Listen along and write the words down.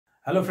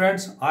Hello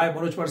friends, I am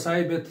Manoj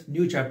Parsai with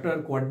new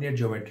chapter coordinate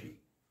geometry.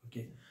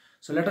 Okay,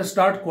 so let us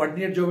start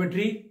coordinate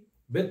geometry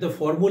with the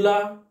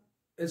formula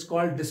is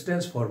called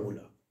distance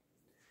formula.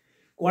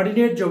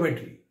 Coordinate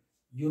geometry,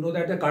 you know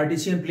that the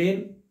Cartesian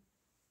plane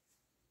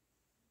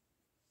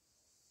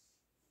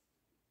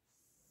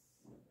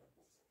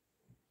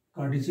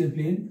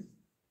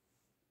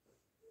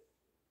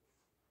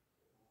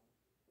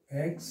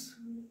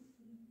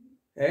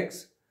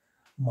x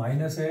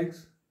minus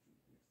x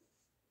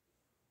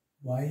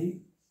y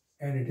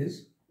and it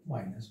is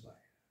minus y.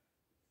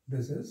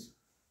 This is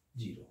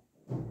 0.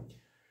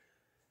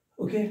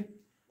 Okay,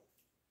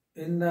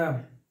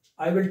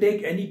 I will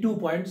take any 2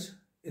 points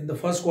in the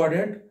first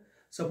quadrant.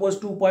 Suppose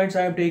 2 points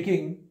I am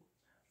taking.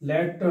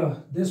 Let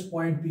this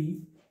point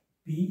be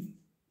P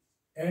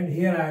and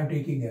here I am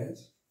taking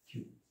as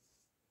Q.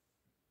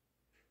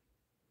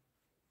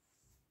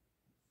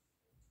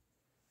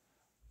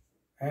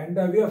 And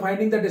we are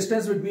finding the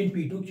distance between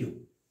P to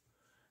Q.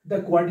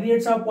 The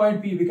coordinates of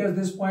point P, because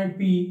this point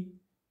P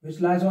which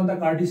lies on the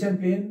Cartesian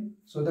plane,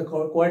 so the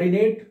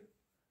coordinate,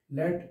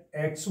 let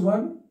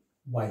x1,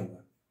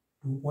 y1,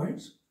 2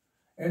 points,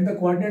 and the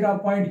coordinate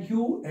of point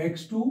Q,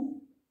 x2,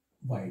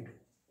 y2.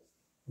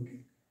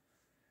 Okay.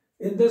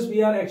 In this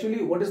we are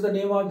actually, what is the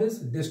name of this?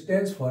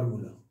 Distance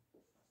formula.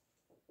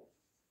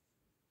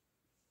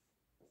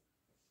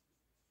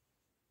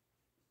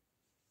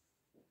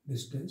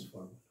 Distance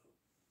formula.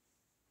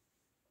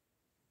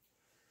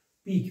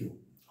 PQ.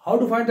 How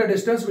to find the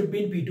distance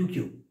between P to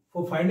Q?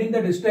 For finding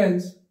the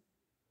distance,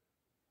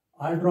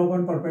 I'll draw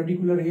one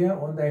perpendicular here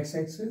on the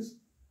x-axis,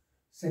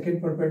 second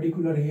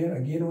perpendicular here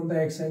again on the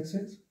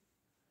x-axis.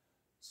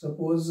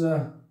 Suppose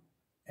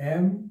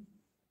M,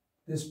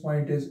 this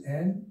point is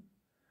N.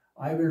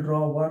 I will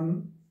draw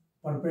one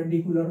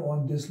perpendicular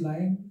on this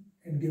line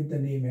and give the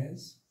name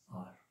as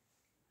R.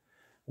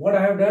 What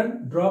I have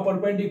done, draw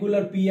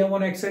perpendicular PM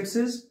on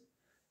x-axis,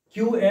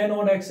 QN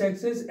on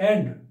x-axis,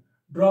 and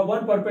draw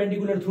one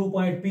perpendicular through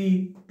point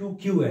P to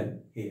QN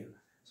here.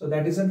 So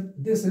that is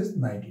this is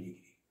 90 degree.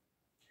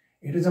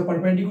 It is a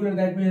perpendicular,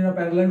 that means a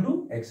parallel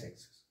to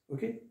x-axis.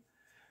 Okay.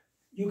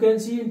 You can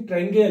see in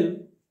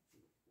triangle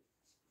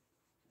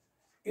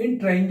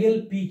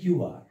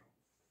PQR.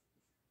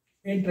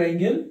 In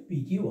triangle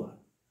PQR.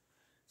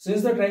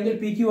 Since the triangle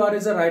PQR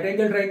is a right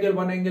angle triangle,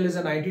 one angle is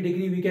a 90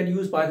 degree, we can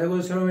use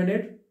Pythagoras theorem in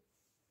it.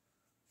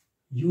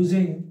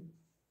 Using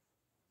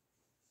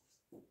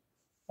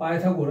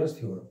Pythagoras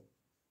theorem.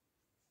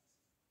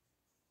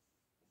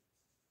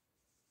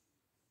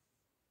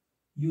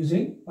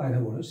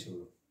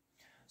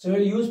 So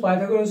we'll use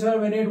Pythagoras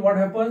theorem in it. What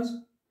happens?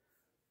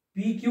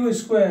 PQ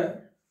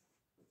square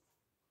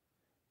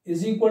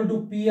is equal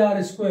to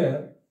PR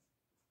square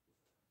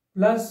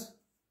plus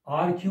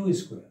RQ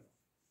square.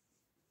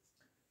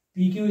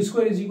 PQ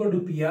square is equal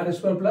to PR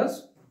square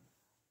plus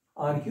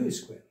RQ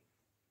square.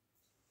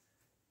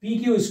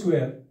 PQ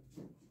square,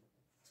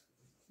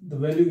 the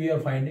value we are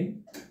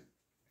finding.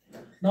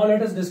 Now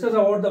let us discuss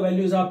about the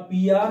values of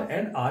PR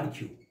and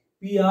RQ.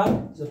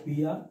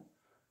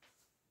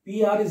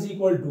 PR is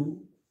equal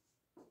to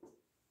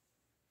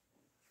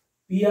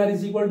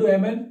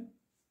Mn.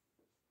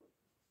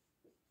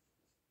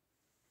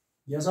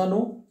 Yes or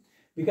no?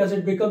 Because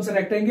it becomes a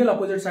rectangle,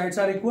 opposite sides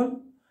are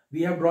equal.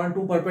 We have drawn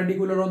two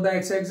perpendicular on the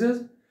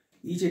x-axis.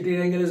 Each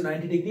interior angle is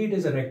 90 degree. It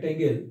is a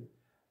rectangle.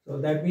 So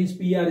that means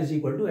PR is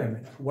equal to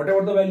Mn.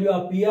 Whatever the value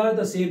of PR,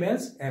 the same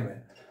as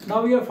Mn.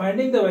 Now we are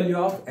finding the value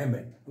of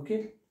Mn.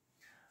 Okay.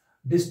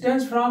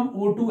 Distance from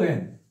O to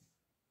N.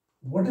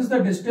 What is the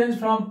distance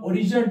from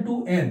origin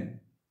to N?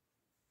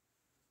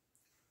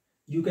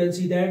 You can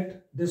see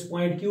that this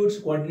point Q is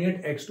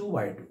coordinate x2,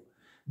 y2.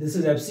 This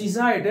is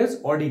abscissa, it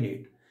is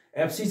ordinate.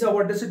 Abscissa,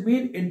 what does it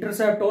mean?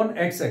 Intercept on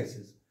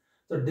x-axis.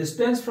 So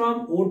distance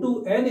from O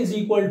to N is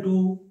equal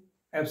to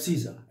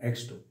abscissa,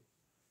 x2.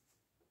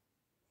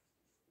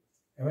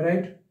 Am I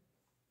right?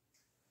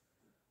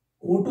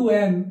 O to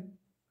N,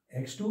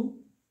 x2,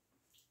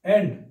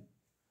 and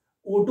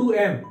O to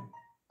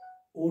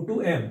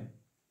M.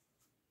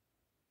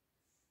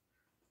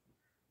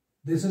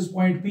 This is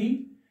point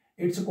P.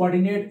 Its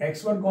coordinate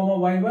x1,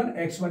 y1.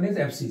 x1 is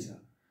abscissa.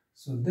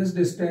 So this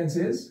distance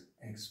is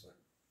x1.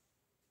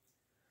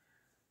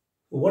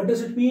 What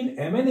does it mean?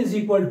 Mn is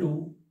equal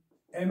to,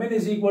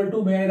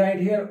 may I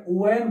write here,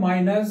 On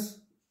minus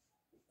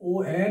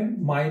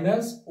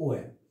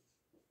On.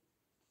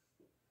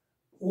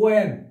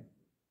 On,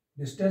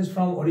 distance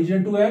from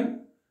origin to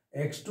N,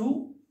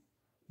 x2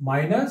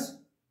 minus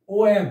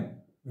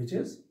OM, which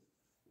is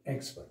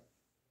x1.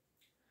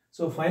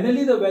 So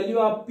finally the value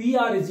of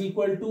PR is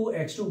equal to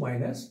x2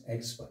 minus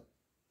x1.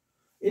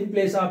 In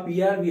place of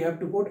PR we have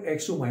to put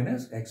x2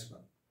 minus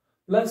x1.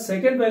 Plus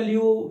second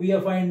value we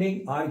are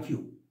finding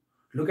RQ.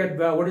 Look at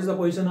what is the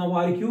position of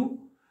RQ.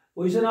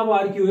 Position of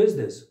RQ is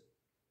this.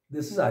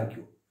 This is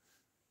RQ.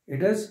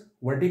 It is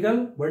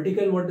vertical.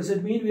 Vertical, what does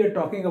it mean? We are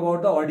talking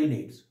about the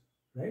ordinates,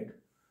 right?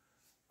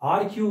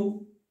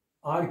 RQ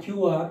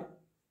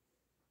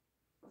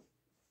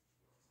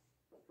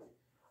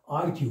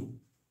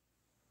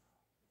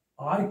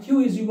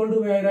RQ is equal to,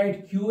 where I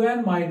write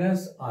Qn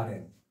minus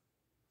Rn.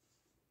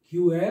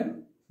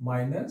 Qn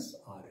minus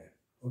Rn.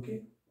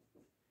 Okay.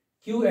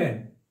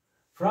 Qn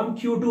from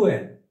Q to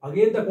N.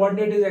 Again the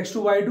coordinate is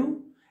x2,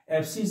 y2.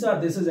 Abscissa,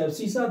 this is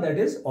abscissa, that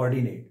is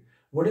ordinate.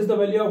 What is the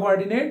value of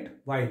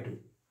ordinate? Y2.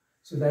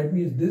 So that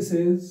means this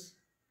is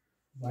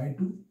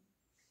Y2.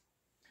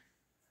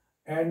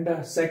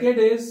 And second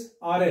is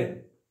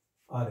Rn.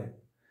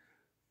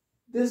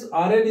 This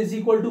Rn is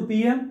equal to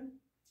Pm,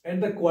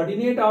 and the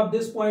coordinate of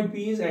this point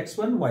P is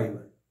x1,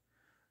 y1.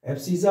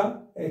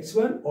 Abscissa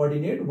x1,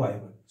 ordinate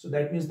y1. So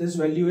that means this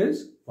value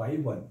is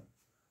y1.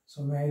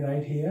 So may I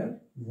write here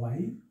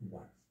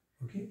y1.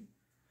 Okay.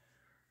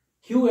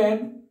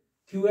 Qn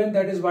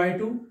that is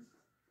y2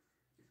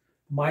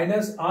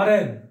 minus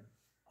Rn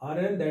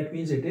that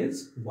means it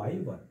is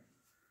y1.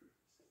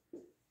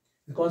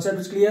 The concept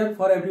is clear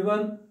for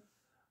everyone.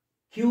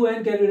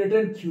 Qn can be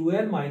written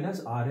Qn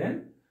minus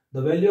Rn.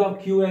 The value of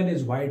Qn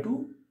is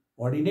y2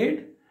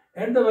 ordinate,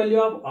 and the value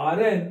of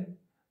Rn,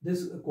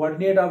 this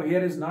coordinate of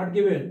here is not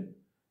given,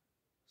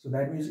 so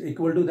that means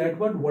equal to that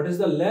one. What is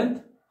the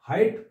length?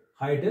 Height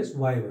is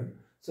y1.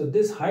 So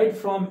this height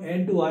from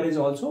N to R is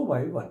also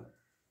y1.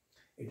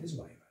 It is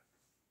y1.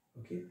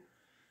 Okay.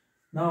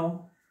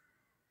 Now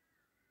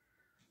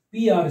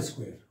PR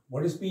square.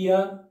 What is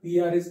PR?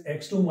 PR is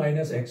x2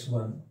 minus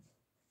x1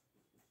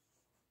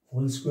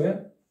 whole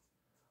square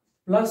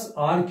plus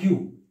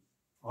RQ.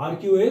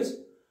 RQ is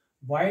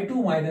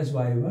y2 minus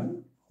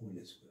y1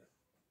 whole square.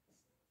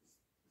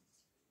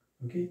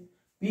 Okay.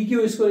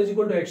 PQ square is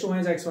equal to x2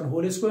 minus x1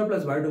 whole square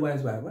plus y2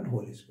 minus y1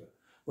 whole square.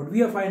 But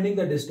we are finding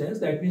the distance.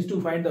 That means to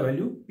find the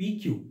value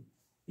PQ.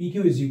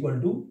 PQ is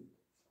equal to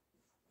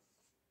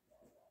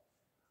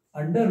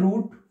under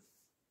root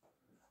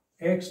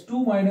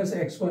x2 minus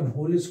x1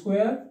 whole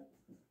square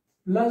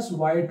plus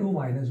y2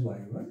 minus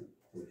y1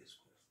 whole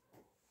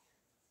square.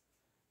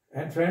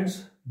 And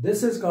friends,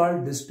 this is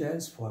called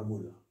distance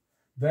formula.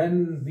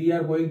 When we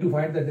are going to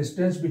find the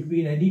distance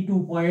between any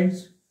 2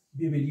 points,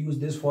 we will use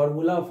this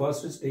formula.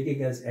 First is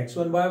taking as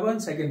x1,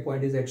 y1, second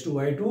point is x2,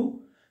 y2,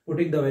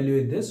 putting the value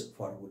in this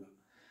formula.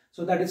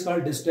 So that is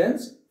called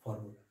distance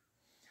formula.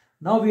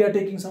 Now we are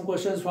taking some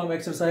questions from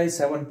exercise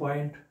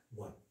 7.1.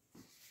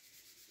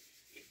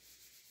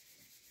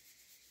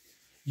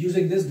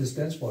 Using this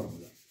distance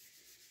formula.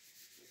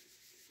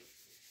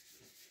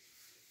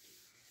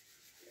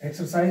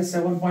 Exercise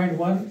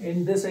 7.1.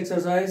 In this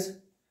exercise,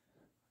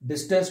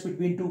 distance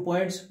between 2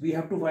 points we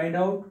have to find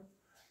out,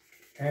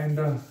 and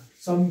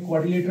some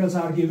quadrilaterals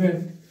are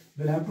given.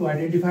 We'll have to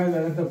identify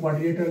whether the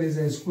quadrilateral is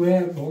a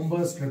square,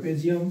 rhombus,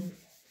 trapezium.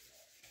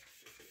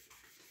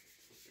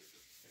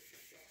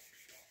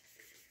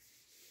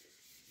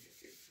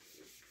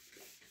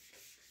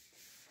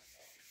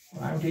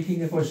 I am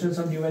taking a question,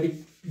 some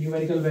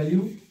numerical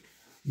value,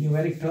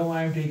 numeric term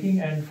I am taking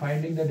and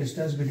finding the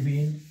distance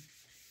between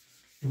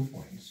 2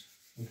 points.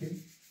 Okay.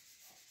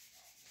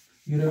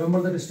 You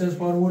remember the distance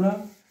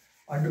formula?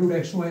 Under root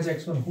x2 minus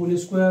x1 whole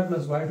square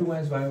plus y2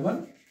 minus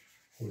y1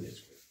 whole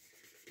square.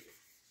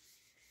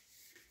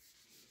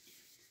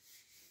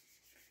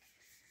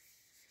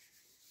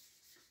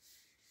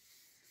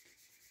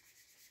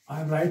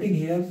 I am writing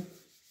here.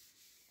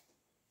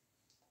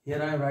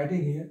 Here I am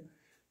writing here.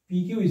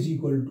 PQ is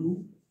equal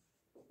to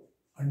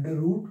under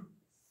root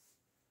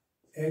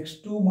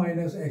x2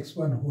 minus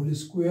x1 whole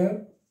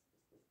square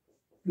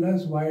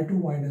plus y2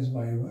 minus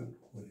y1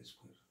 whole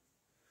square.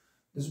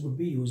 This would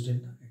be used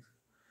in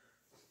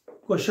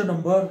question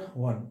number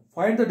 1.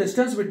 Find the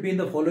distance between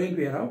the following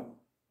pair of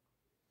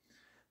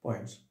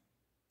points.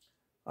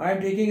 I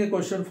am taking a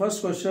question,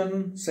 first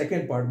question,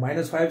 second part,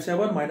 minus 5,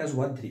 7, minus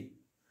 1, 3.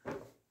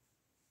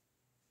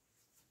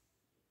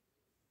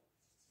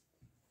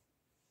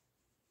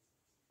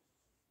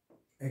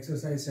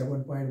 Exercise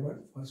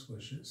 7.1, first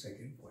question,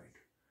 second point.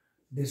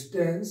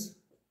 Distance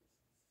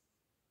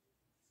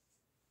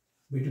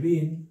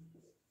between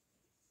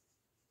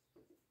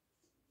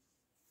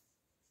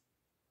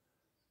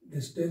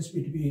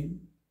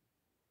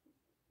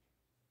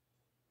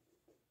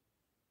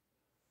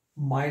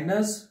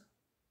minus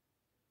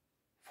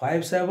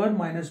 5, 7,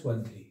 minus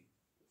 1, 3.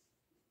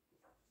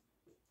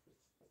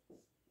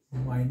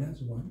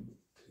 Minus 1,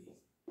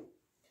 3.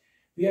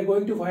 We are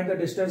going to find the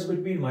distance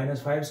between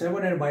minus 5,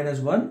 7 and minus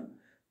 1,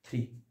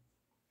 3.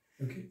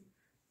 Okay.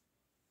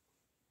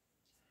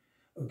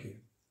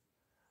 Okay.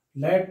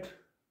 Let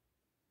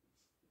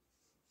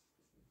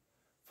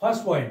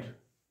first point,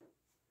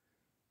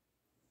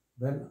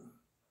 when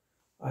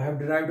I have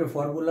derived a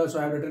formula, so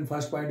I have written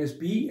first point is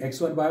P,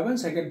 x1, y1,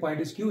 second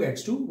point is Q,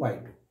 x2,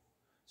 y2.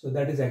 So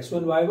that is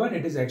x1, y1,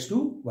 it is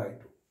x2,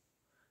 y2.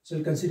 So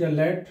we'll consider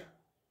let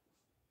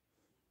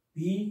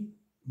P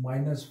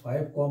minus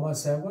 5,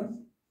 7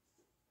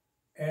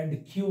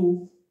 and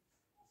Q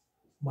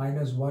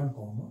minus 1,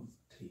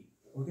 3.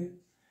 Okay.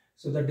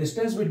 So the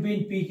distance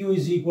between PQ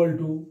is equal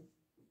to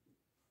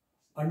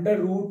under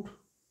root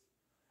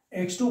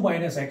x2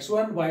 minus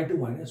x1, y2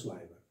 minus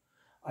y1.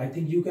 I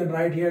think you can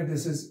write here,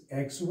 this is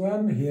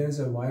x1, here is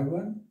a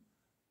y1,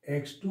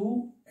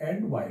 x2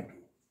 and y2.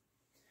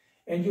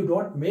 And you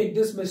don't make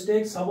this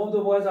mistake. Some of the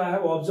boys I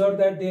have observed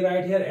that they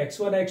write here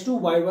x1,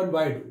 x2, y1,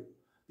 y2.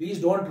 Please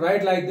don't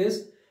write like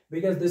this,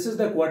 because this is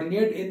the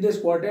coordinate. In this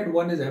quadrant,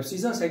 one is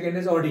abscissa, second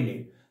is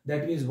ordinate.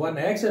 That means one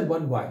x and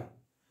one y.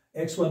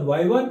 x1,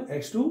 y1,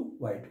 x2,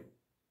 y2.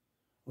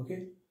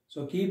 Okay.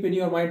 So keep in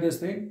your mind this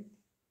thing.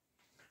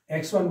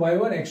 x1,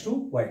 y1,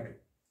 x2, y2.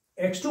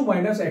 x2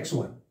 minus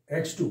x1,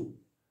 x2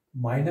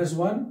 minus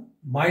 1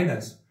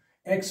 minus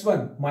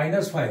x1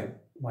 minus 5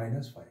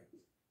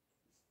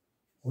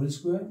 whole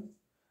square.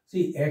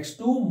 See,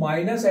 x2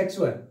 minus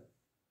x1.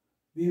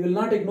 We will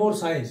not ignore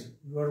signs.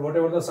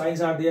 Whatever the signs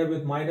are there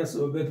with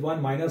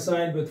 1 minus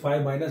sign, with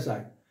 5 minus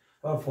sign.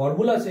 Our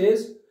formula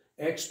says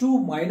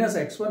x2 minus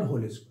x1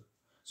 whole square.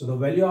 So the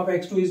value of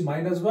x2 is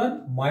minus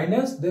 1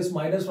 minus this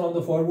minus from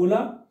the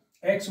formula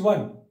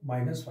x1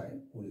 minus 5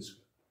 whole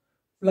square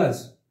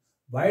plus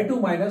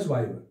y2 minus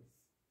y1.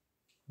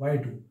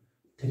 y2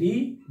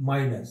 3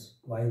 minus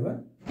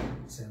y1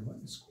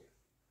 7 square.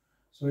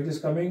 So it is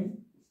coming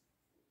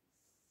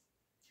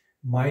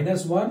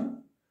minus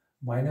 1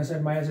 minus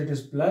and minus, it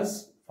is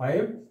plus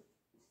 5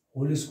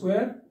 whole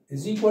square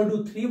is equal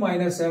to 3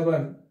 minus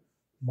 7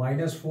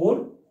 minus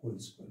 4 whole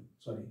square.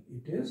 Sorry,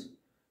 it is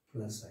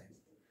plus sign.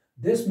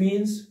 This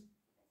means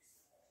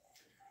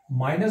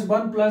minus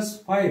 1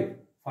 plus 5.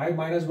 5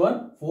 minus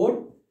 1,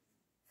 4.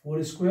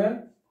 4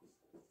 square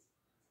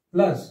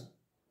plus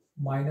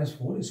minus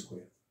 4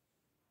 square.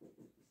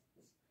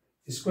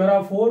 Square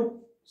of 4,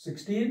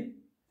 16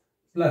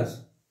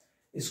 plus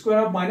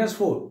square of minus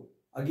 4,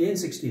 again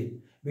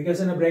 16.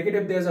 Because in a bracket,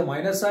 if there is a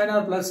minus sign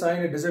or plus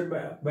sign, it doesn't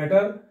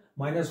matter.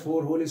 Minus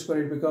 4 whole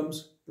square, it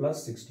becomes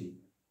plus 16.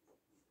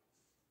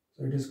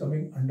 So it is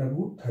coming under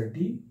root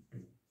 32.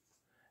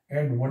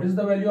 And what is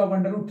the value of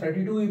under root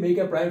 32? We make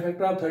a prime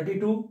factor of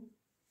 32.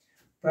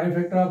 Prime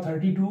factor of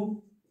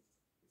 32,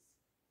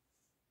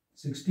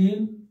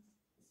 16,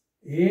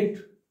 8,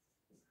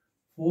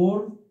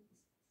 4,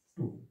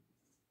 2.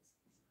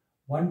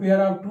 One pair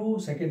of 2,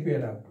 second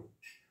pair of 2.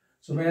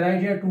 So we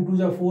write here 2 2s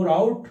are 4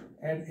 out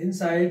and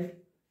inside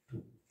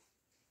 2.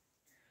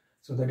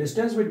 So the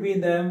distance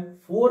between them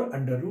 4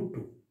 under root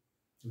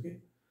 2. Okay.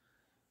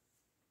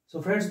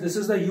 So friends, this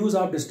is the use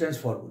of distance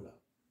formula.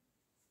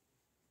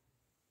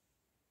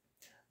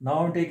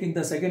 Now I'm taking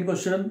the second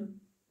question.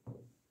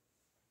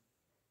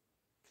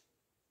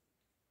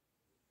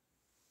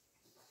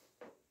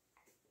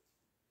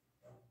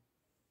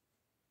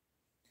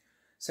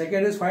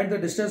 Second is find the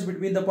distance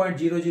between the point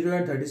 0, 0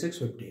 and 36,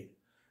 15.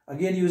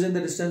 Again using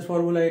the distance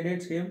formula in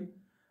it, same.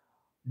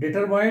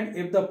 Determine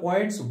if the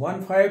points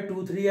 1, 5,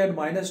 2, 3 and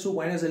minus 2,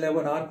 minus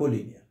 11 are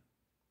collinear.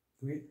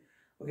 Okay.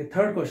 Okay,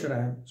 third question I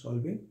am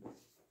solving.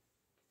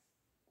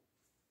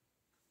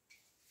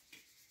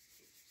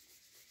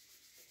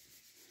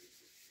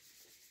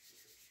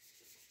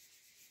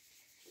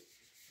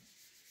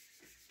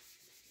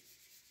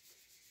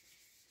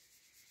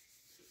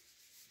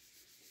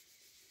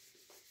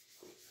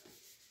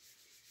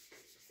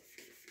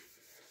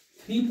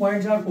 Three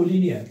points are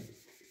collinear.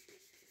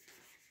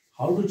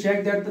 How to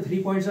check that the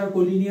 3 points are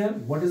collinear?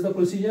 What is the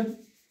procedure?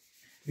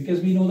 Because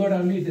we know that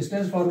only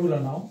distance formula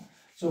now.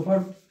 So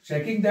for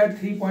checking that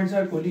 3 points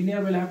are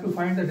collinear, we'll have to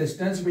find the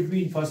distance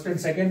between first and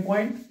second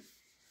point,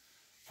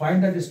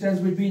 find the distance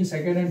between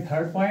second and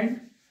third point,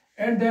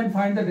 and then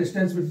find the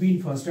distance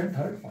between first and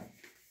third point.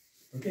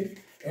 Okay.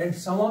 And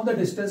sum of the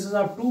distances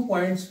of 2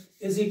 points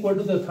is equal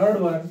to the third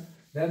one,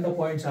 then the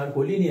points are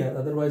collinear.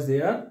 Otherwise,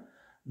 they are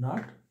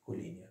not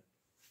collinear.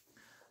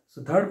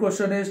 So third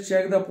question is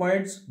check the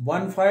points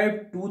 1,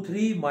 5, 2,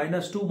 3,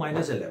 minus 2,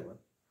 minus 11.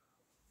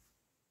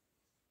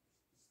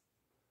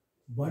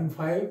 1,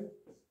 5,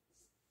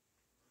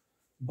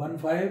 1,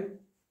 5,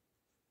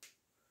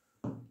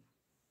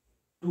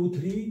 2,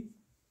 3,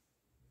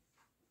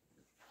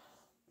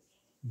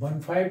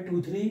 1, 5,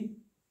 2, 3,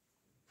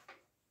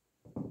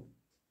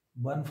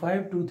 1,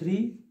 5, 2,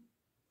 3,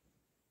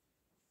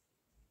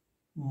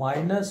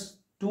 minus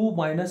 2,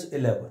 minus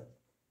 11.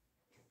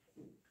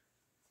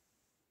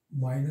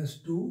 Minus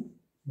 2,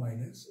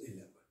 minus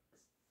 11.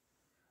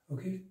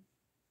 Okay.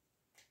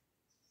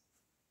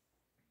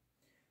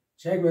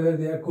 Check whether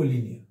they are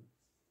collinear.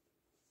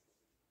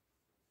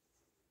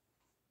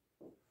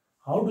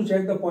 How to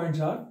check the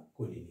points are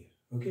collinear?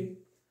 Okay.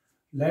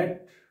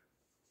 Let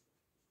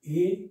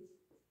A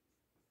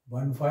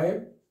 1,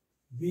 5,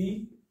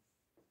 B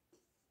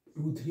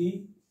 2,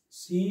 3,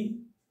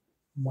 C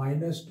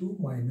minus 2,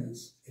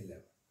 minus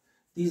 11.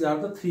 These are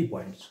the 3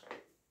 points.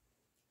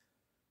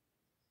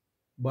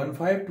 1,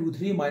 5, 2,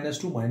 3, minus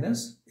 2,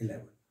 minus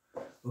 11.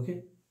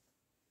 Okay.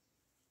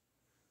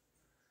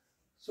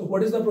 So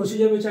what is the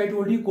procedure which I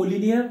told you?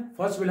 Collinear.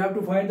 First we'll have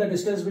to find the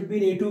distance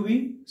between A to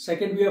B.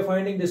 Second we are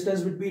finding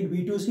distance between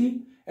B to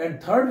C.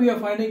 And third we are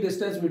finding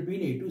distance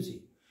between A to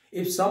C.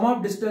 If sum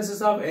of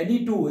distances of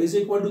any two is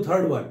equal to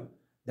third one,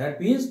 that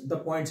means the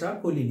points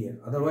are collinear.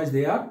 Otherwise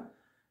they are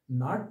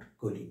not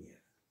collinear.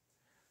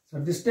 So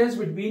distance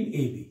between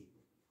AB.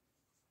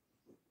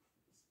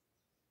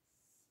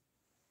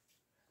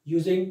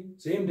 Using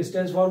same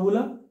distance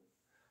formula,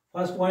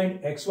 First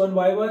point x1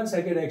 y1,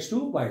 second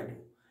x2 y2.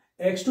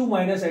 x2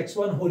 minus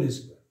x1 whole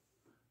square.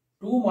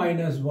 2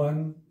 minus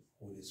 1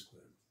 whole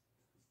square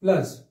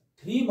plus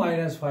 3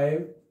 minus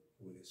 5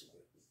 whole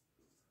square.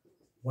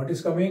 What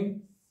is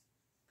coming?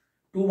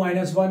 2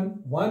 minus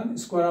 1, 1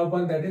 square of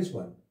 1, that is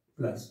 1,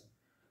 plus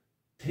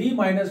 3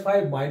 minus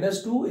 5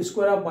 minus 2,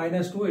 square of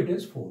minus 2, it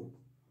is 4.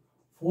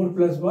 4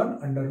 plus 1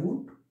 under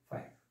root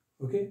 5.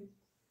 Okay.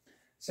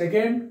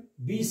 Second,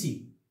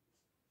 BC.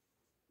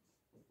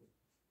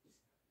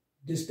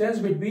 Distance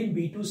between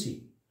B to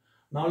C.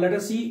 Now let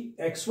us see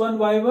x1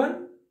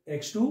 y1,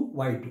 x2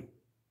 y2.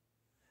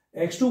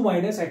 x2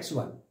 minus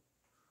x1.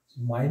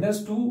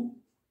 Minus 2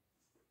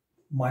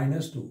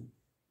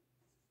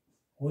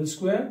 whole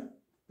square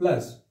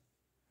plus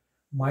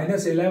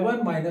minus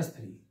 11 minus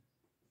 3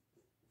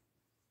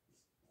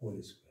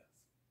 whole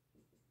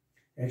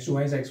square. x2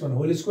 minus x1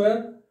 whole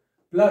square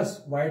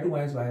plus y2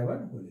 minus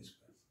y1 whole square.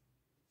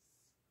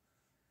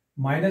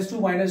 Minus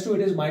 2,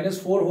 it is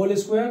minus 4 whole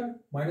square.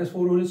 Minus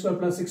 4 whole square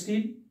plus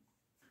 16.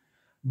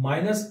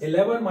 Minus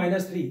 11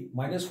 minus 3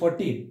 minus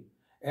 14.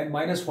 And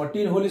minus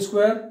 14 whole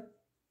square.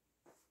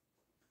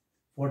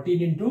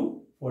 14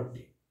 into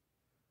 14.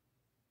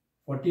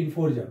 14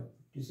 4 ja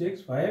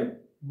 56, 5,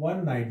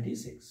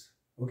 196.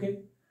 Okay.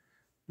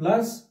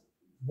 Plus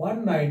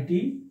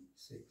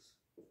 196.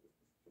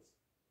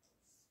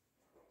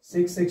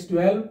 6, 6,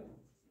 12.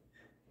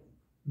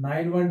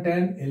 9, 1,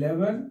 10,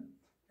 11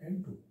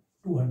 and 2.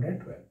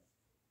 212.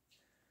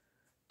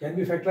 Can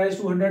we factorize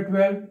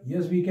 212?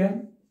 Yes, we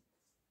can.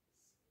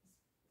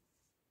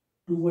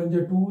 2 1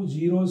 is 2,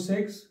 0,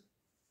 6,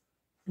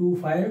 2,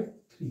 5,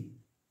 3.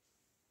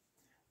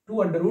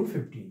 2 under root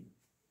 15.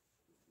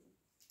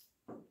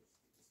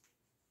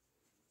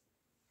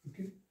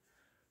 Okay.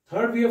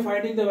 Third, we are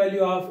finding the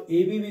value of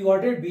AB, we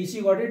got it,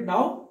 BC got it,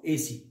 now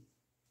AC.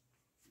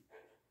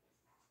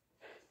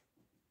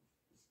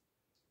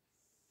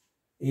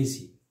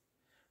 AC.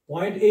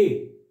 Point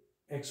A,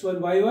 x1,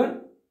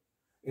 y1,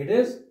 it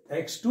is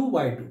x2,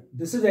 y2.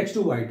 This is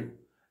x2, y2.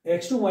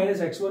 x2 minus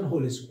x1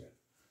 whole square.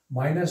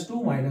 Minus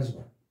 2 minus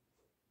 1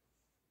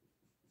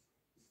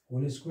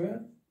 whole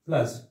square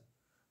plus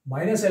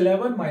minus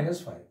 11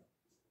 minus 5.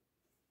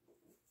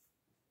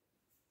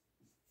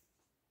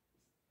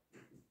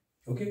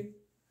 Okay.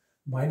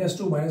 Minus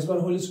 2 minus 1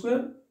 whole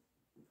square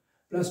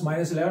plus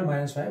minus 11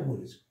 minus 5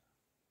 whole square.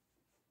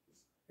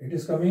 It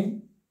is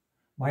coming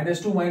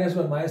minus 2 minus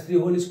 1 minus 3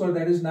 whole square,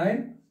 that is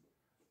 9,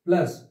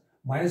 plus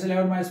minus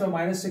 11 minus 5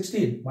 minus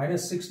 16,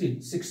 minus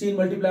 16. 16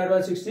 multiplied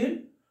by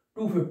 16,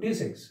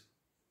 256.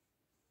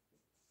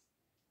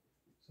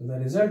 So the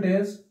result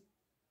is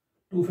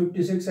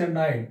 256 and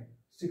 9,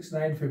 6,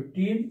 9,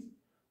 15,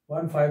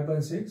 1, 5,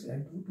 1, 6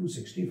 and 2,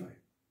 265.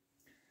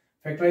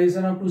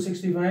 Factorization of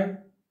 265,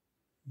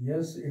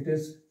 yes, it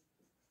is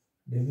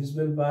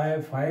divisible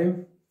by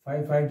 5,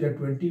 5, 5 is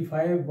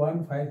 25,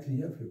 1, 5, 3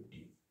 is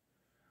 15.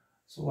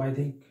 So I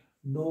think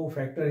no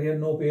factor here,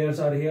 no pairs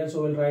are here,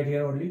 so we'll write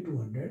here only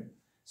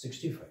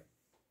 265.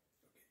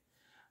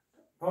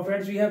 Now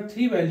friends, we have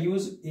three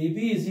values.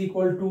 AB is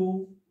equal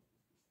to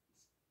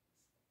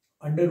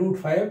under root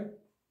 5,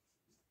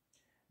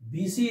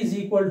 BC is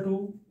equal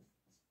to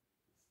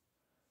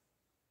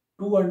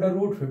 2 under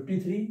root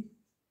 53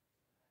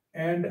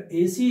 and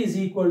AC is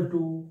equal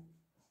to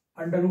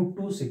under root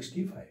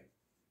 265.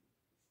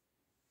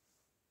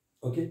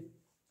 Okay.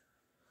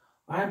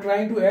 I am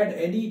trying to add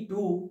any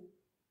two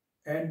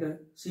and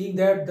seeing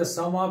that the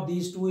sum of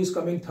these two is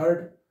coming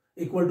third,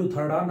 equal to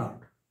third or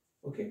not.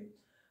 Okay.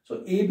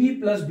 So AB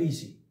plus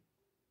BC,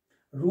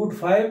 root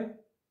 5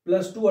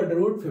 plus 2 under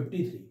root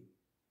 53.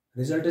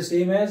 Result is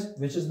same as,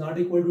 which is not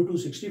equal to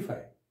 265.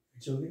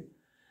 It's okay.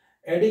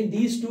 Adding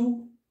these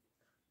two,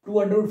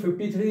 2 under root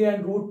 53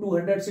 and root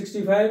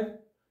 265,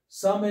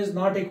 sum is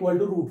not equal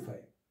to root 5.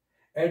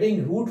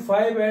 Adding root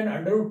 5 and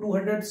under root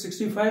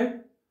 265,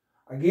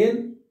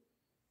 again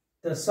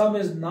the sum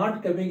is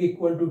not coming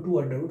equal to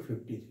 2 under root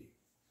 53.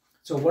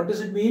 So what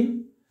does it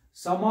mean?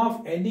 Sum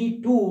of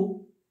any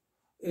two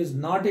is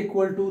not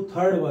equal to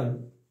third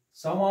one.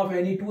 Sum of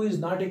any two is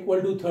not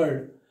equal to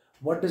third.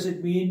 What does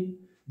it mean?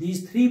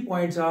 These 3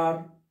 points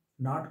are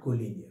not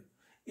collinear.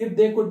 If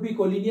they could be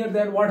collinear,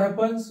 then what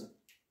happens?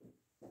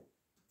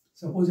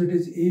 Suppose it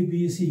is A,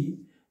 B, C,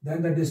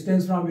 then the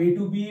distance from A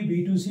to B,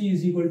 B to C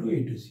is equal to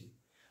A to C.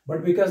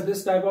 But because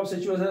this type of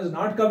situation is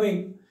not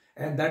coming,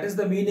 and that is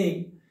the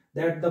meaning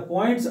that the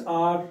points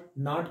are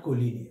not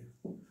collinear.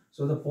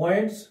 So the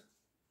points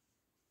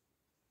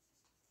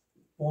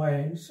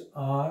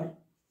are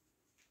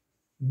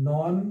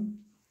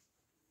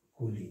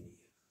non-collinear.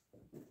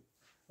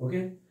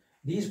 Okay.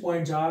 These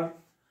points are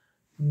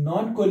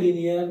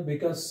non-collinear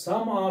because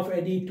sum of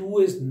any two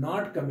is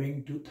not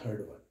coming to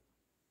third one.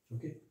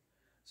 Okay.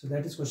 So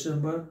that is question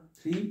number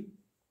 3.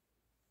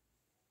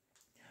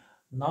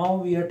 Now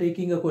we are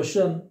taking a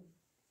question .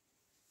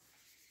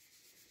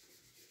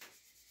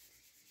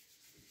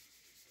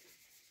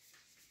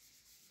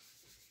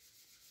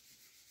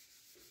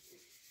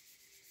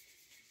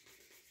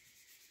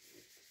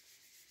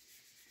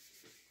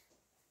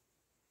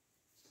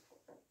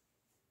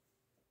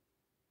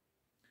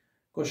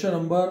 question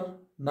number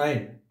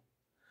 9.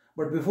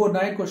 But before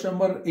 9, question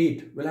number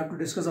 8. We'll have to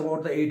discuss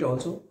about the 8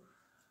 also.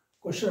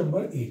 Question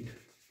number 8.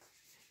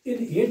 In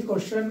 8th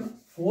question,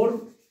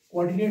 4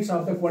 coordinates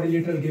of the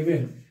quadrilateral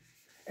given,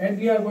 and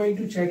we are going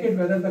to check it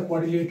whether the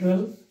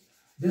quadrilateral,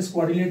 this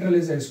quadrilateral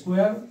is a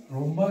square,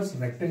 rhombus,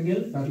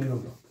 rectangle,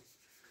 parallelogram.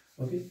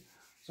 Okay.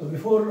 So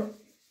before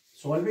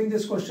solving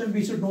this question,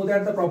 we should know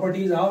that the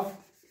properties of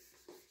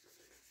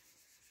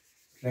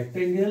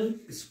rectangle,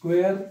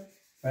 square,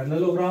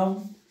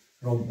 parallelogram,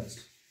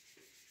 rhombus.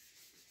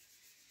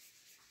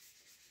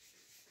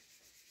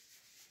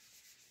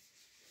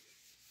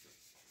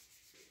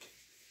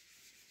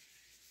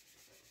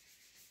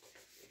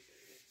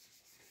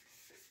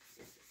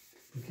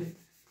 Okay.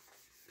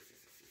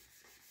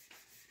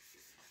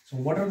 So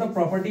what are the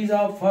properties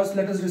of, first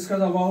let us discuss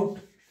about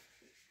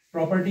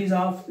properties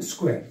of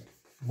square.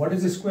 What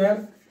is a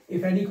square?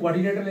 If any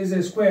quadrilateral is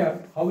a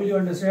square, how will you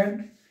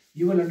understand?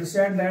 You will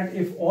understand that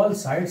if all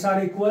sides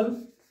are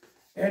equal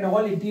and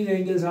all interior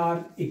angles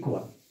are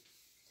equal.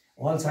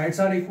 All sides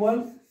are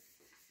equal,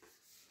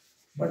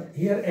 but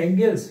here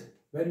angles,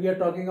 when we are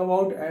talking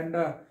about, and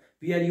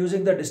we are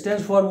using the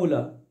distance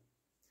formula.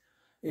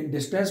 In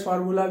distance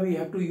formula, we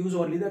have to use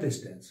only the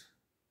distance.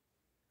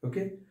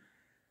 Okay.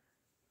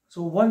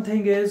 So one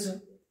thing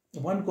is,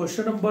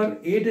 question number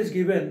 8 is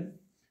given.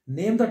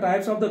 Name the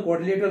types of the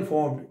quadrilateral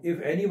formed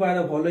if any by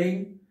the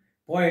following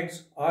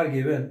points are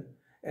given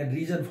and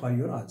reason for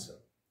your answer.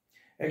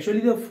 Actually,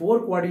 the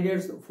 4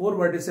 coordinates, 4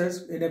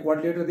 vertices in a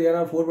quadrilateral, there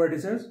are 4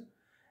 vertices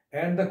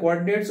and the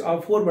coordinates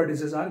of 4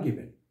 vertices are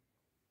given.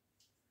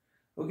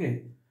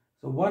 Okay.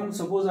 So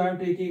suppose I am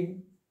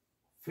taking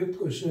 5th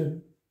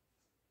question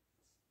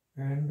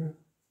and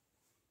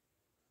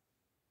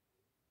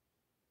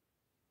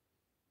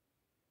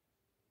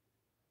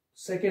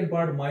second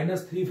part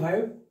 -3,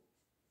 5.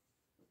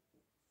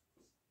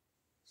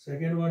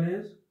 Second one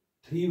is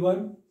 3,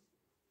 1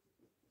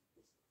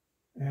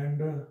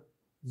 and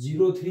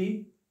 0,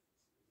 3.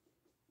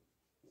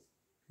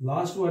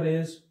 Last one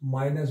is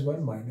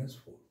 -1,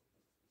 -4.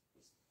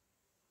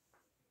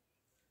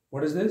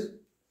 What is this?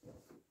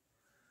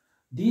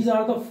 These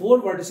are the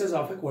 4 vertices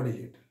of a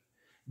quadrilateral.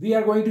 We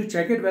are going to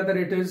check it whether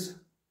it is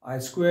a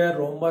square,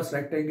 rhombus,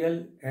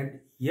 rectangle, and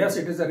yes,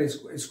 it is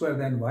a square,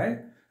 then Y,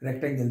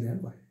 rectangle,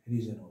 then Y.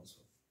 Reason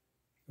also.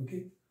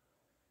 Okay.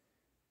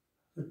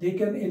 So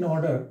taken in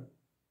order,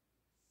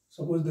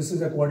 suppose this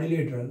is a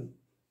quadrilateral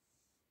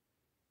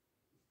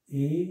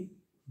A,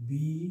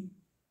 B,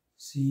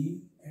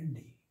 C and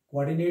D.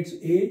 Coordinates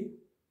A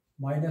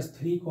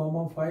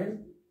 -3, 5,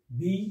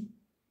 B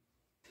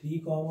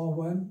 3,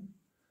 1,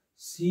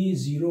 C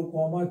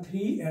 0,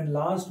 3 and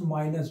last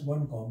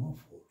 -1,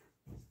 4.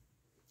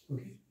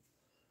 Okay.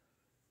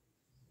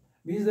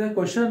 Means the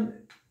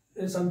question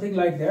is something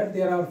like that.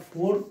 There are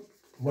 4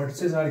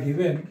 vertices are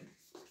given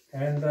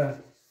and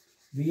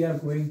we are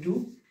going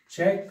to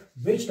check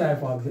which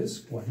type of this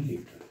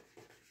quadrilateral.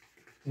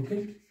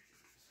 Okay.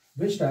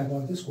 Which type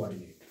of this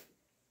quadrilateral.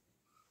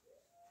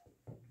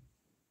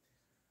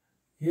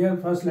 Here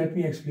first let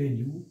me explain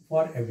you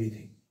for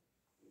everything.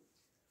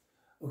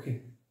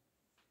 Okay.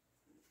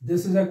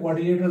 This is a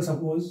quadrilateral,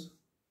 suppose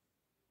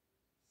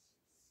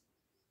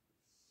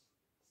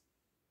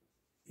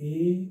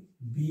A,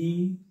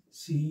 B,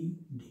 C,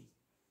 D.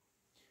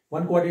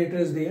 One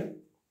quadrilateral is there.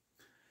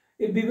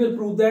 If we will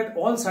prove that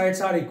all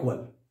sides are equal,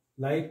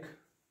 like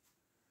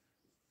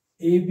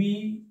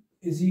AB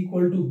is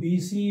equal to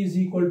BC is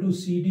equal to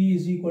CD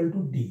is equal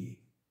to DA.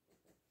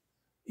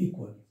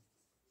 Equal.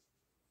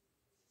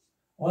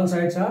 All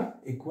sides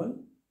are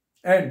equal.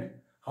 And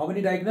how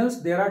many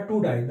diagonals? There are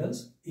 2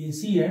 diagonals,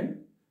 AC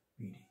and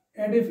BD.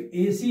 And if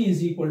AC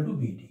is equal to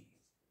BD,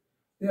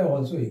 they are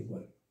also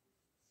equal.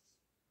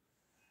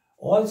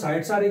 All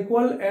sides are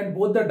equal and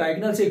both the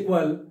diagonals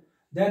equal,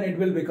 then it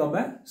will become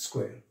a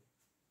square.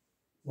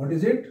 What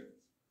is it?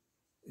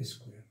 A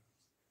square.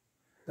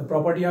 The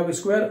property of a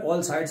square,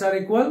 all sides are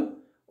equal,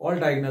 all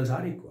diagonals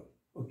are equal.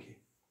 Okay.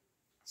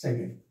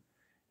 Second,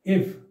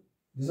 if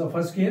this is the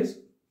first case,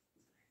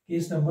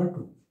 case number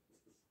 2.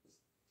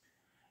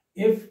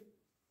 If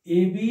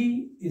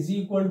AB is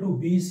equal to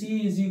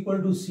BC is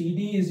equal to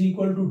CD is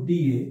equal to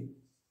DA,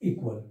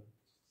 equal.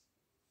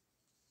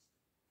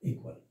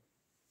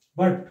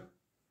 But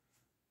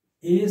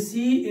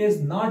AC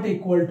is not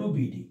equal to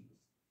BD.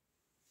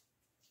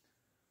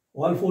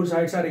 All 4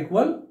 sides are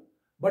equal,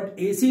 but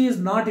AC is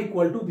not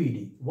equal to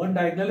BD. One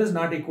diagonal is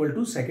not equal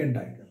to second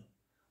diagonal.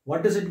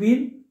 What does it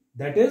mean?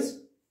 That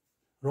is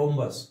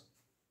rhombus.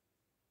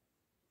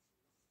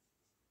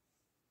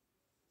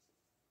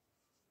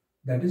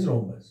 That is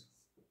rhombus.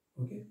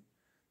 Okay.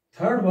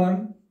 Third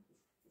one,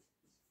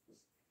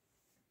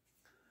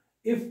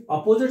 if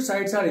opposite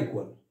sides are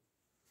equal,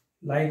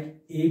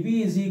 like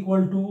AB is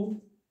equal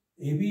to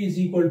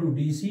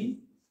DC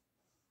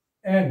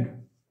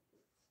and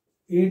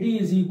AD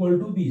is equal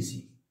to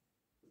BC.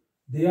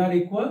 They are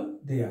equal.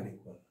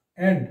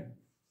 And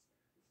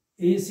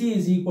AC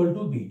is equal to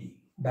BD.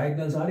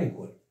 Diagonals are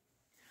equal.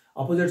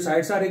 Opposite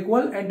sides are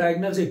equal and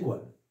diagonals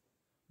equal.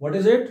 What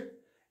is it?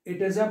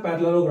 it is a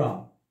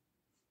parallelogram.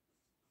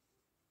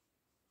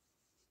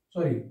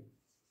 Sorry.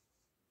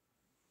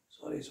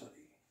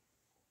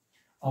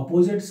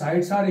 Opposite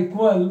sides are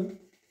equal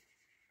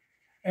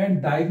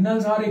and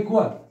diagonals are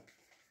equal.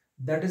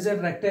 That is a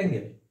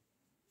rectangle.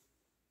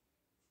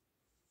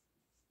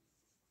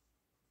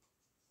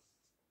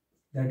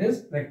 That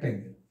is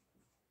rectangle.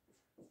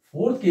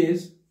 Fourth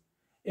case,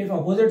 if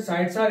opposite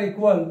sides are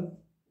equal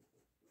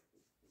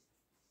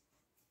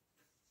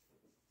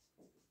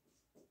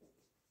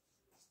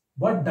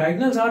but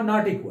diagonals are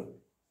not equal,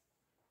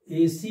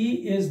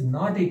 AC is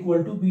not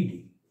equal to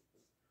BD,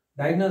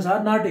 diagonals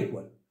are not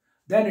equal,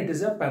 then it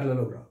is a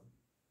parallelogram.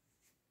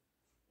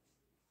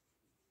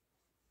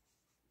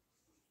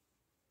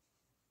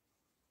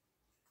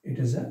 It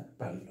is a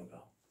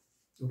parallelogram.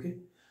 Okay.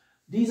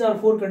 These are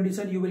four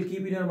conditions you will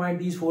keep in your mind.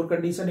 These four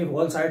conditions: if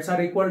all sides are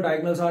equal,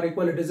 diagonals are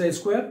equal, it is a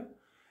square.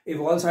 If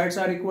all sides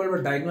are equal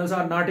but diagonals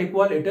are not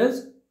equal, it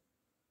is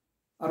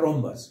a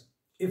rhombus.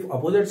 If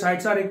opposite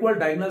sides are equal,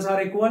 diagonals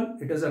are equal,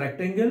 it is a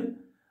rectangle.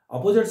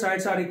 Opposite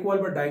sides are equal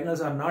but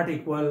diagonals are not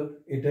equal,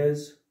 it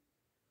is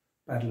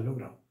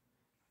parallelogram.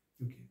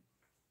 Okay.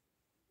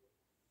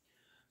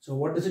 So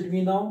what does it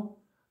mean now?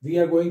 We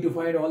are going to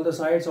find all the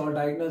sides, all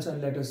diagonals,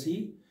 and let us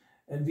see,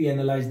 and we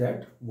analyze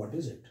that. What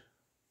is it?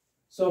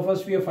 So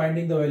first we are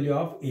finding the value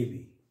of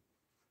AB.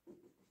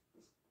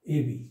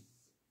 AB.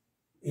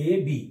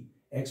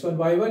 X1,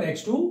 Y1,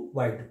 X2,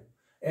 Y2.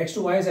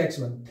 X2, Y is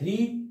X1.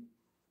 3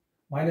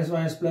 minus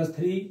y is plus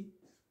 3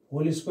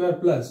 whole square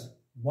plus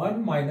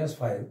 1 minus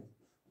 5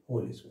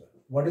 whole square.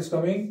 What is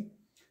coming?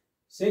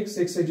 6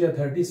 is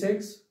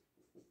 36.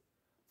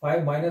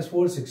 5 minus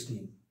 4,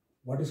 16.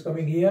 What is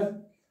coming here?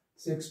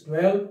 6,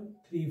 12,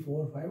 3,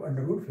 4, 5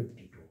 under root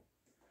 52.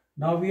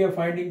 Now we are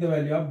finding the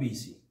value of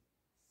BC.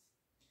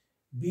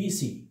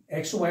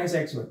 X2 minus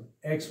X1.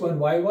 X1,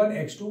 Y1,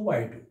 X2,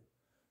 Y2.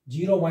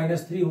 0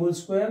 minus 3 whole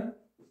square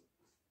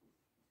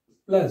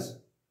plus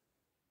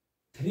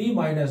 3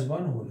 minus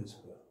 1 whole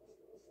square.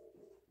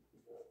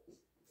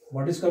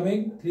 What is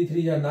coming? 3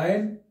 3 is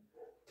 9.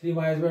 3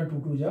 minus 1,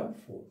 2 2 is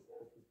 4.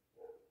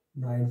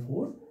 9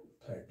 4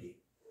 30.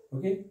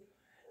 Okay.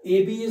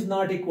 AB is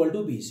not equal to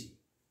BC.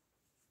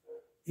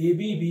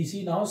 AB,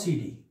 BC, now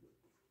CD.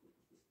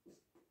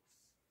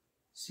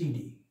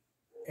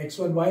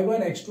 X1,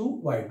 Y1,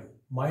 X2, Y2.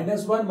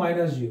 Minus 1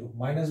 minus 0.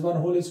 Minus 1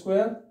 whole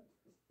square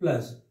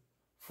plus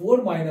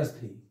 4 minus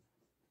 3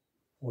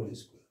 whole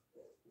square.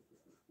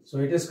 So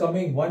it is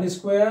coming 1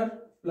 square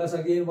plus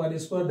again 1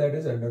 square, that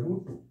is under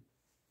root 2.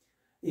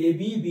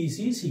 AB,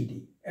 BC,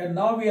 CD. And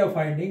now we are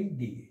finding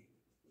DA.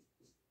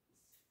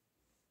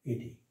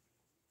 AD.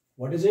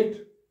 What is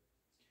it?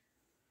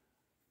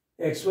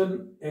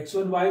 X1,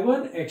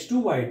 Y1, X2,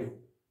 Y2.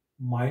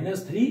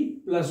 Minus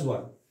 3 plus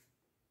 1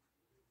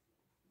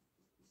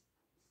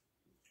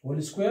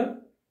 whole square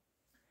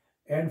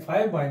and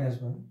 5 minus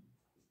 1.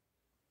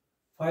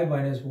 5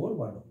 minus 4,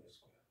 1 whole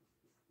square.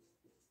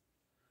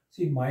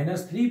 See,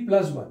 minus 3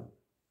 plus 1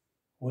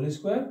 whole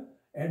square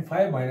and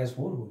 5 minus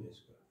 4 whole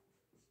square.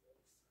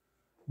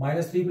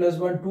 Minus 3 plus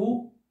 1,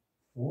 2,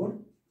 4,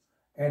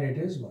 and it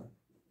is 1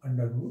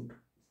 under root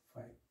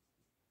 5.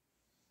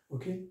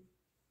 Okay.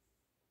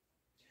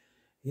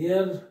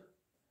 Here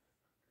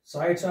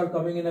sides are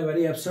coming in a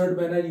very absurd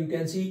manner. You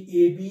can see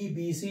AB,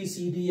 BC,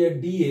 CD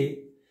and DA.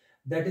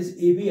 That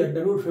is AB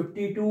under root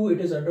 52,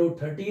 it is under root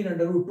 13,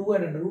 under root 2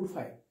 and under root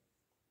 5.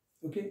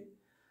 Okay.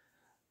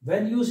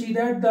 When you see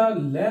that the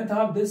length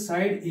of this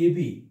side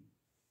AB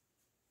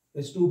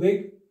is too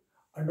big,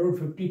 under root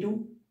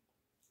 52.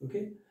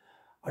 Okay.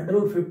 Under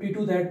root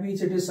 52, that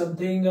means it is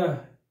something 8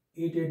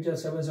 8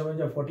 7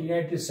 7 49,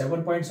 it is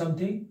 7 point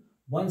something.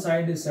 One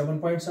side is 7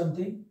 point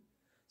something.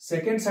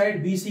 Second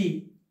side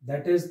BC,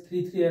 that is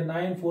 3 3 and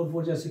 9, 4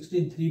 4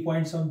 16, 3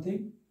 point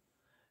something.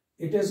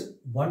 It is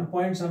 1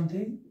 point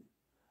something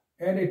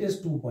and it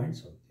is 2 point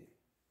something.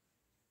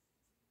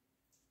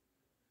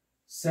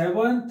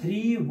 7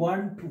 3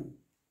 1 2.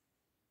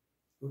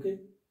 Okay.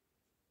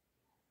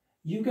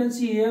 You can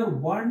see here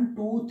 1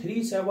 2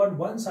 3 7.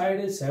 One side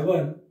is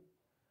 7,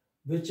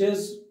 which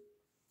is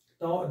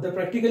now the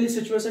practically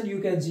situation. You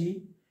can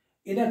see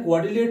in a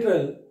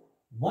quadrilateral,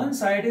 one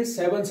side is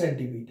 7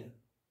 centimeter.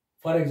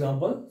 For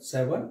example,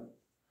 7,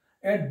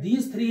 and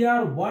these three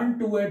are 1,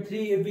 2 and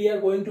 3. If we are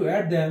going to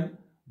add them,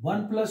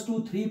 1 plus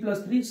 2, 3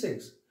 plus 3,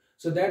 6.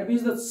 So that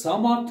means the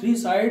sum of three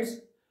sides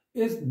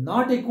is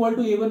not equal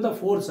to even the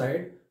fourth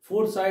side.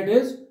 Fourth side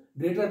is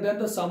greater than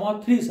the sum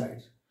of three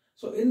sides.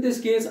 So in this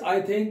case,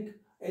 I think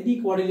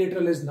any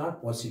quadrilateral is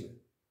not possible.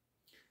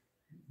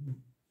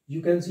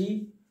 You can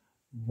see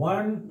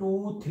 1,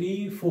 2,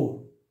 3,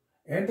 4.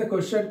 And the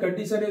question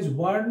condition is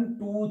 1,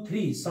 2,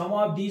 3. Sum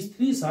of these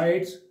three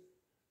sides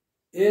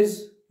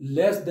is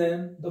less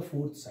than the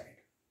fourth side.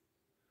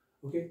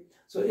 Okay.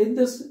 So in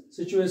this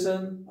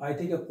situation, I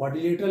think a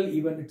quadrilateral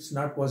even it's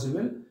not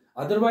possible.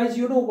 Otherwise,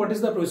 you know what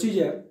is the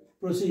procedure?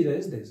 Procedure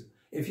is this.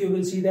 If you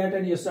will see that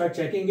and you start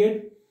checking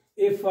it,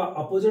 if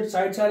opposite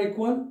sides are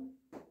equal,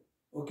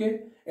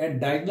 okay, and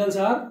diagonals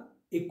are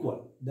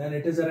equal, then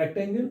it is a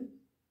rectangle.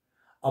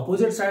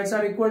 opposite sides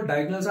are equal,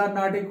 diagonals are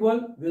not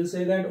equal, we'll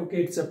say that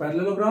okay, it's a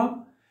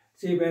parallelogram.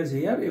 Same as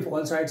here, if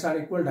all sides are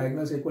equal,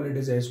 diagonals equal, it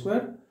is a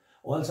square.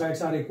 All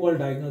sides are equal,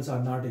 diagonals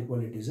are not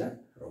equal, it is a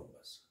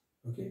rhombus.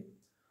 Okay.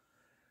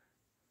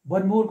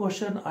 One more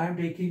question I am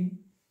taking.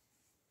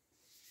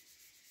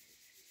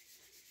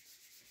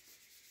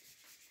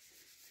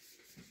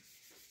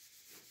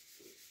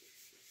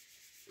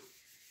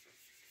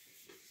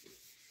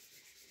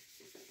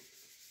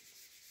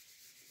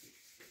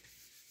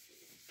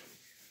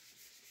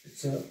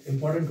 It's an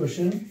important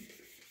question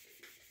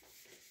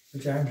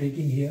which I am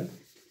taking here.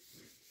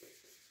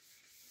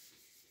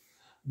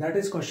 That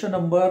is question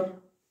number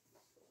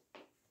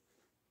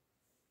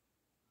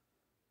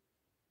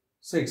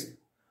 6.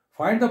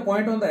 Find the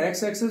point on the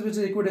x-axis which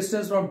is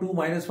equidistant from 2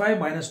 minus 5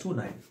 minus 2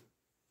 9.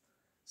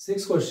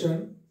 6th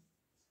question.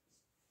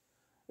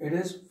 It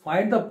is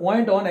find the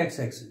point on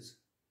x-axis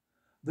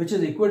which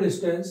is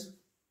equidistant.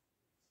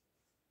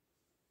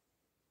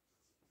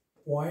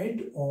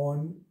 Point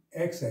on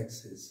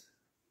x-axis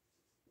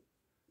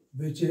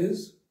which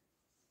is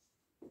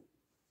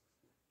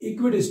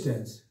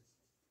equidistant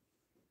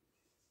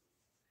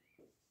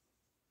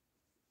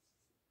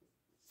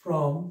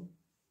from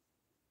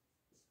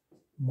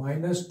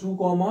minus 2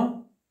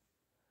 comma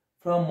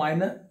from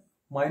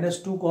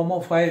minus 2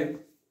 comma 5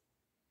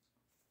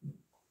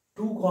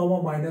 2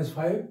 comma minus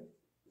 5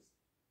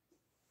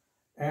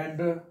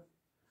 and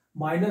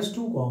minus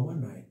 2 comma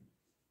 9.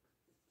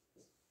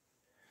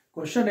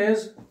 Question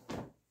is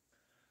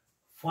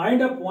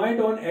find a point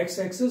on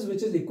x-axis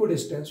which is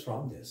equidistant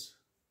from this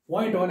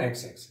point on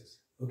x-axis.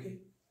 Okay,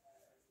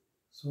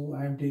 so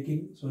I am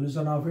taking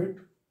solution of it.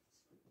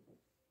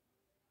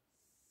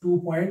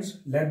 2 points.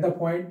 Let the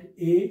point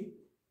A,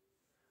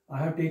 I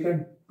have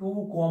taken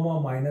 2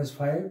 comma minus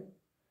 5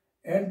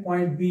 and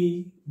point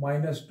B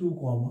minus 2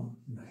 comma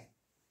 9.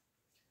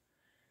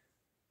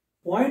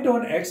 Point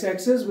on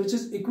x-axis which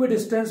is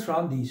equidistant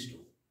from these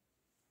two.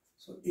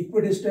 So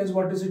equidistance,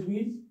 what does it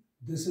mean?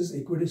 This is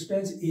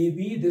equidistance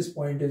AB, this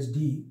point is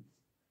D.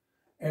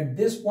 And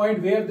this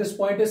point, where this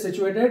point is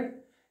situated,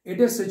 it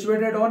is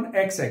situated on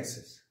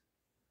x-axis.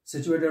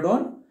 Situated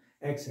on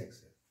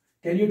x-axis.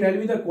 Can you tell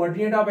me the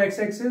coordinate of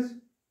x-axis?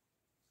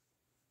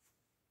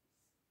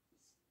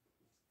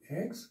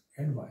 X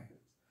and Y.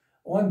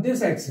 On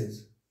this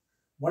axis,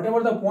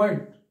 whatever the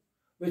point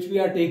which we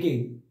are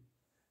taking,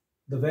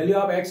 the value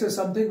of x is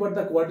something, but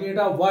the coordinate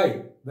of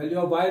y, value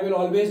of y will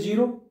always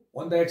 0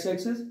 on the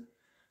x-axis.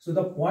 So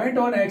the point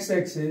on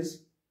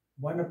x-axis,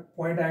 one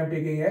point I am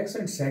taking x,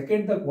 and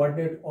second the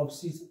coordinate of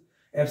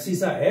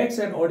abscissa x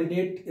and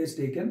ordinate is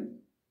taken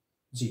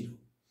 0.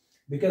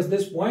 Because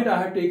this point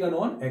I have taken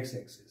on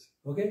x-axis.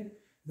 Okay,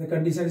 the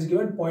condition is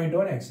given point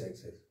on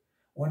x-axis.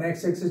 On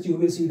x-axis you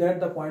will see that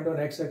the point on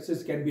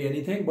x-axis can be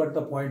anything, but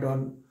the point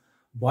on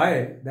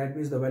y, that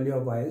means the value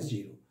of y is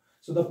 0.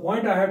 So the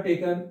point I have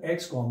taken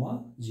x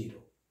comma 0.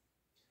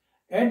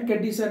 And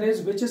condition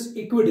is which is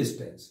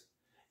equidistance.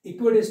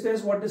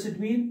 Equidistance, what does it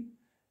mean?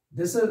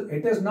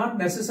 It is not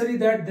necessary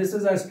that this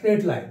is a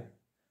straight line.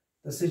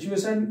 The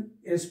situation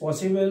is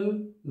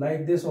possible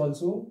like this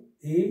also.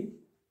 A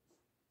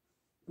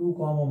 2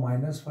 comma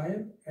minus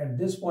 5 and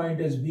this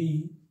point is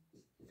B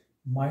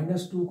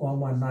minus 2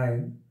 comma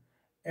 9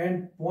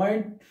 and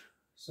point,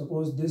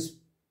 suppose this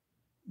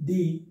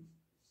D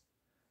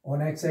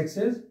on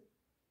x-axis.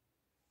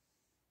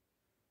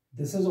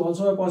 This is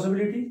also a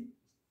possibility.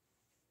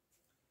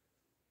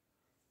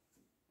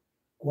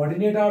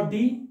 Coordinate of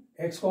D,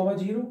 x comma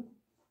 0.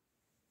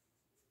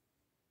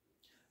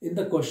 In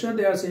the question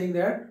they are saying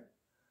that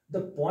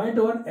the point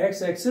on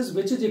x-axis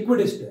which is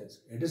equidistant.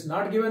 It is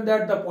not given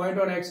that the point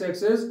on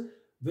x-axis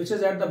which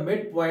is at the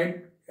midpoint,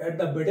 at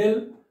the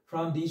middle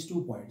from these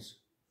 2 points.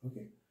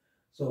 Okay.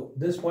 So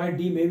this point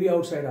D may be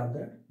outside of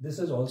that. This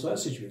is also a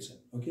situation.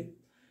 Okay.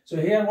 So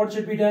here what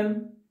should be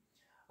done?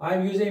 I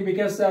am using,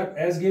 because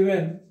as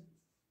given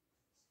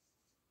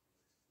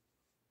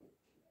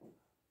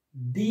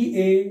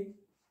DA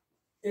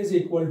is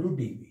equal to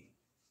DB.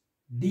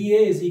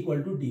 DA is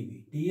equal to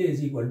DB. DA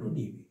is equal to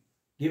DB.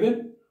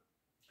 Given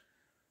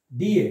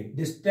DA,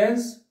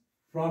 distance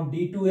from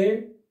D to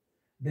A,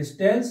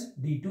 distance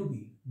D to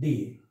B,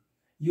 DA,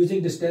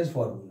 using distance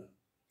formula.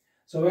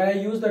 So when I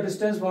use the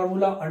distance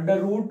formula,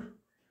 under root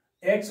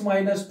x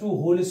minus 2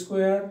 whole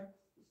square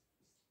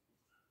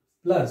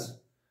plus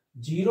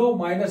 0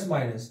 minus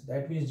minus,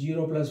 that means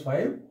 0 plus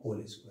 5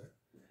 whole square,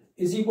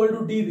 is equal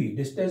to DB,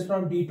 distance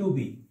from D to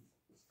B,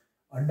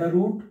 under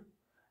root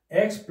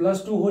x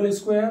plus 2 whole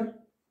square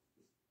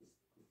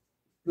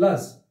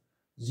plus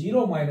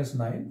 0 minus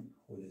 9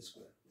 whole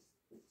square.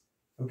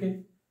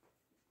 Okay.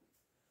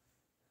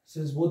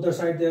 Since both the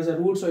side there is a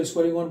root, so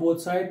squaring on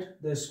both sides,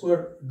 this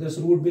root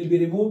will be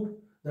removed.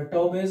 The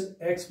term is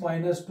x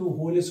minus 2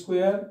 whole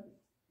square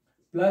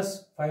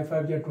plus 5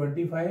 5 is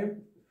 25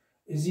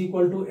 is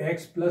equal to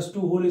x plus 2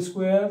 whole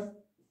square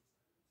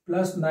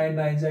plus 9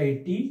 9 is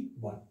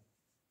 81.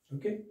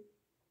 Okay.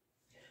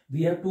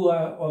 We have two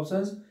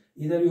options.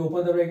 Either we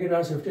open the bracket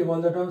or shifting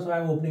all the terms. So I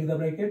am opening the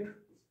bracket.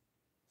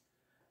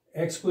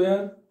 X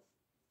square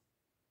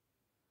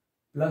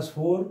plus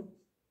 4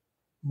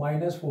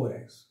 minus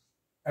 4x.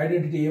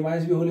 Identity a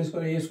minus b whole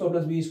square, a square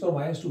plus b square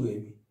minus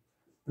 2ab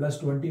plus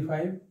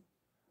 25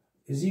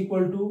 is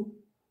equal to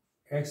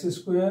x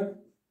square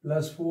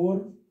plus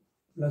 4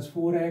 plus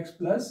 4x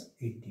plus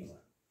 81.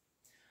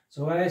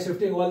 So when I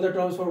shifting all the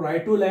terms from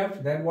right to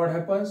left, then what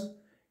happens?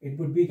 It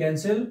would be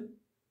cancel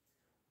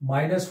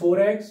minus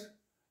 4x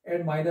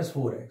and minus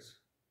 4x.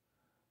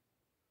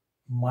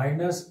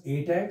 Minus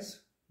 8x,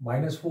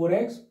 minus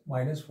 4x,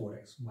 minus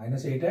 4x,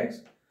 minus 8x.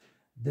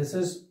 This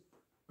is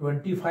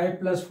 25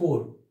 plus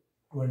 4,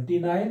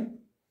 29.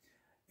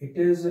 It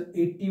is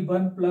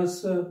 81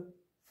 plus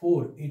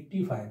 4,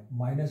 85,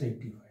 minus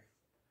 85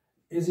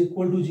 is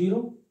equal to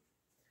 0.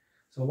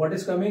 So what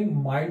is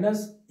coming?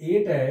 Minus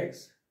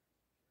 8x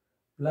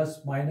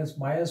plus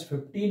minus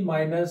 15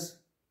 minus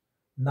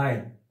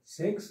 9,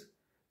 6,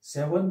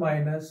 7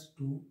 minus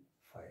 2,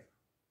 5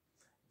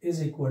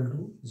 is equal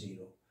to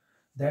 0.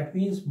 That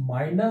means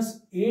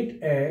minus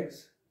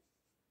 8x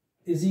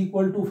is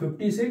equal to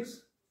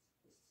 56.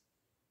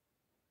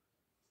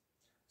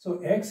 So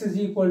x is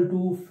equal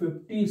to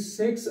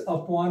 56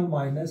 upon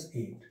minus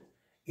 8.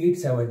 8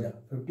 7 ja,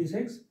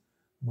 56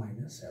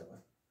 minus 7.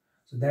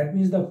 So that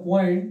means the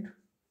point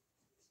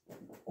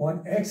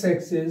on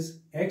x-axis,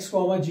 x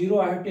comma 0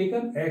 I have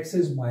taken, x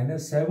is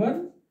minus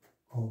 7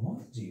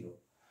 comma 0.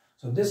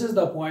 So this is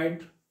the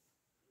point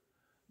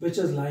which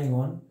is lying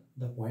on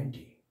the point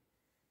D.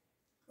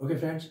 Okay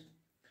friends.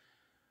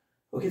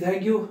 Okay,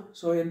 thank you.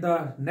 So in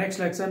the next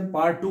lesson,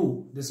 part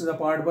 2, this is the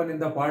part 1. In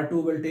the part 2,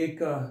 we'll take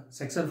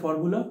section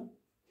formula.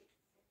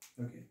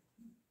 Okay.